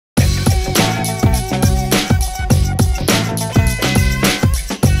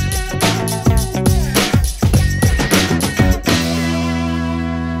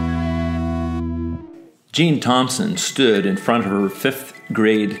Jean Thompson stood in front of her fifth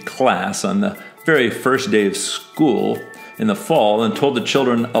grade class on the very first day of school in the fall and told the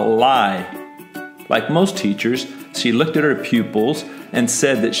children a lie. Like most teachers, she looked at her pupils and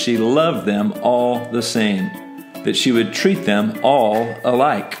said that she loved them all the same, that she would treat them all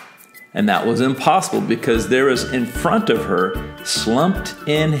alike. And that was impossible because there was in front of her, slumped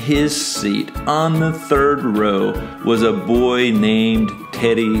in his seat on the third row, was a boy named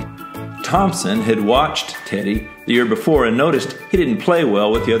Teddy. Thompson had watched Teddy the year before and noticed he didn't play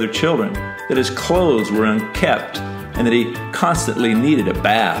well with the other children, that his clothes were unkempt, and that he constantly needed a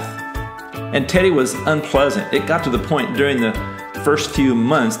bath. And Teddy was unpleasant. It got to the point during the first few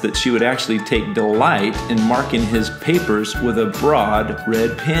months that she would actually take delight in marking his papers with a broad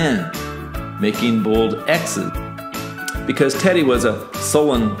red pen, making bold X's. Because Teddy was a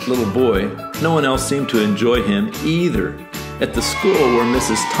sullen little boy, no one else seemed to enjoy him either. At the school where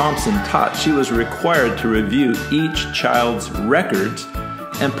Mrs. Thompson taught, she was required to review each child's records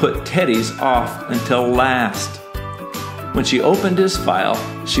and put Teddy's off until last. When she opened his file,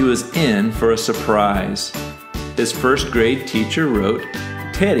 she was in for a surprise. His first grade teacher wrote,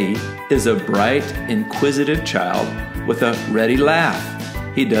 "Teddy is a bright, inquisitive child with a ready laugh.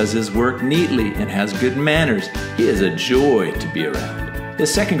 He does his work neatly and has good manners. He is a joy to be around."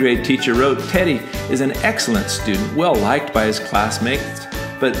 His second grade teacher wrote, "Teddy is an excellent student, well liked by his classmates,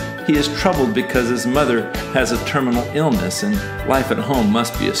 but he is troubled because his mother has a terminal illness and life at home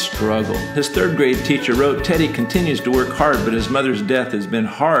must be a struggle." His third grade teacher wrote, "Teddy continues to work hard, but his mother's death has been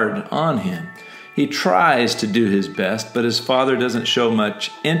hard on him. He tries to do his best, but his father doesn't show much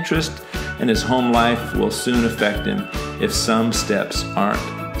interest, and his home life will soon affect him if some steps aren't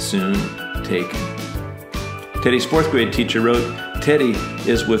soon taken." Teddy's fourth grade teacher wrote, "Teddy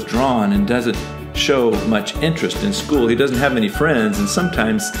is withdrawn and doesn't show much interest in school. He doesn't have many friends and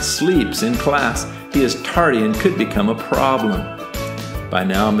sometimes sleeps in class. He is tardy and could become a problem." By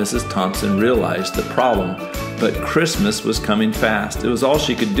now, Mrs. Thompson realized the problem, but Christmas was coming fast. It was all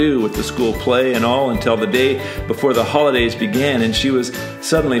she could do with the school play and all until the day before the holidays began, and she was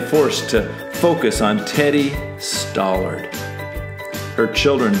suddenly forced to focus on Teddy Stollard. Her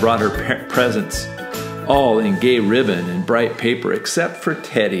children brought her presents, all in gay ribbon and bright paper, except for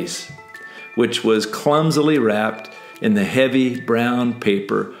Teddy's, which was clumsily wrapped in the heavy brown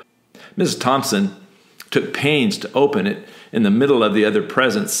paper. Mrs. Thompson took pains to open it in the middle of the other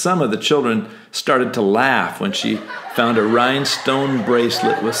presents. Some of the children started to laugh when she found a rhinestone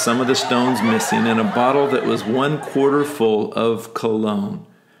bracelet with some of the stones missing and a bottle that was 1/4 full of cologne.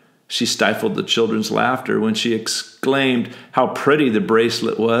 She stifled the children's laughter when she exclaimed how pretty the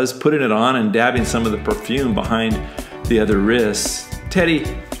bracelet was, putting it on and dabbing some of the perfume behind the other wrists. Teddy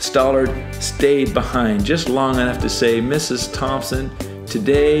Stollard stayed behind just long enough to say, "Mrs. Thompson,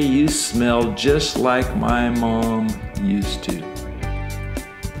 today you smell just like my mom used to."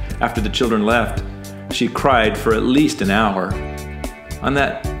 After the children left, she cried for at least an hour. On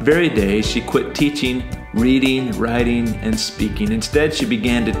that very day, she quit teaching reading, writing, and speaking. Instead, she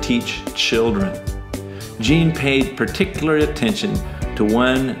began to teach children. Jean paid particular attention to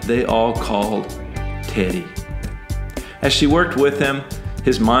one they all called Teddy. As she worked with him,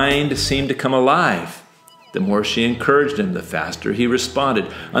 his mind seemed to come alive. The more she encouraged him, the faster he responded.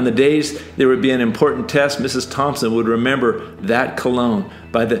 On the days there would be an important test, Mrs. Thompson would remember that cologne.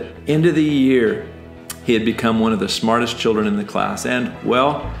 By the end of the year, he had become one of the smartest children in the class, and,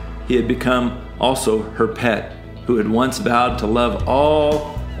 well, he had become also her pet, who had once vowed to love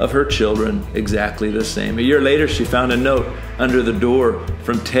all of her children exactly the same. A year later, she found a note under the door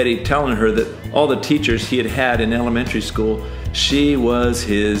from Teddy telling her that all the teachers he had had in elementary school, she was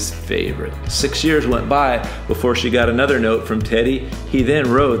his favorite. 6 years went by before she got another note from Teddy. He then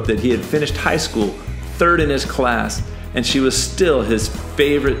wrote that he had finished high school, third in his class, and she was still his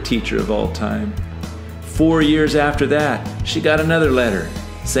favorite teacher of all time. 4 years after that, she got another letter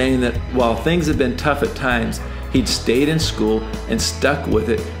saying that while things had been tough at times, he'd stayed in school and stuck with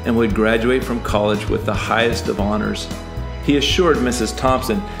it and would graduate from college with the highest of honors. He assured Mrs.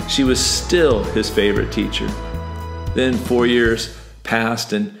 Thompson she was still his favorite teacher. Then 4 years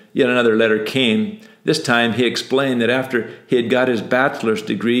passed and yet another letter came. This time he explained that after he had got his bachelor's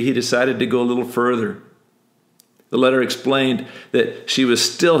degree, he decided to go a little further. The letter explained that she was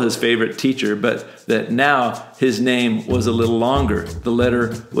still his favorite teacher, but that now his name was a little longer. The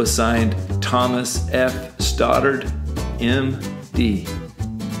letter was signed Thomas F. Stoddard, M.D.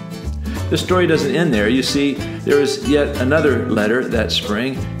 The story doesn't end there. You see, there was yet another letter that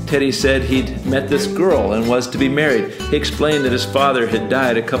spring. Teddy said he'd met this girl and was to be married. He explained that his father had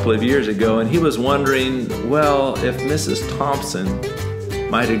died a couple of years ago, and he was wondering, well, if Mrs. Thompson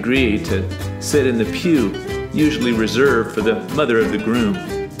might agree to sit in the pew usually reserved for the mother of the groom.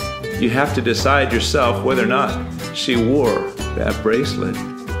 You have to decide yourself whether or not she wore that bracelet,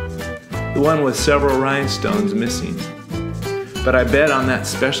 the one with several rhinestones missing. But I bet on that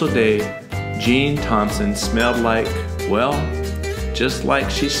special day, Jean Thompson smelled like, well, just like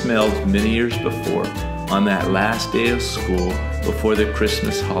she smelled many years before on that last day of school before the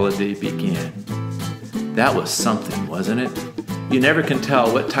Christmas holiday began. That was something, wasn't it? You never can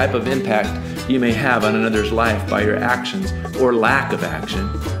tell what type of impact you may have on another's life by your actions or lack of action.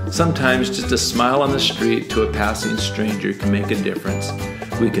 Sometimes just a smile on the street to a passing stranger can make a difference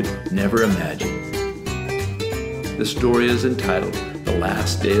we could never imagine. The story is entitled The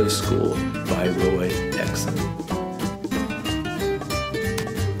Last Day of School by Roy Exum.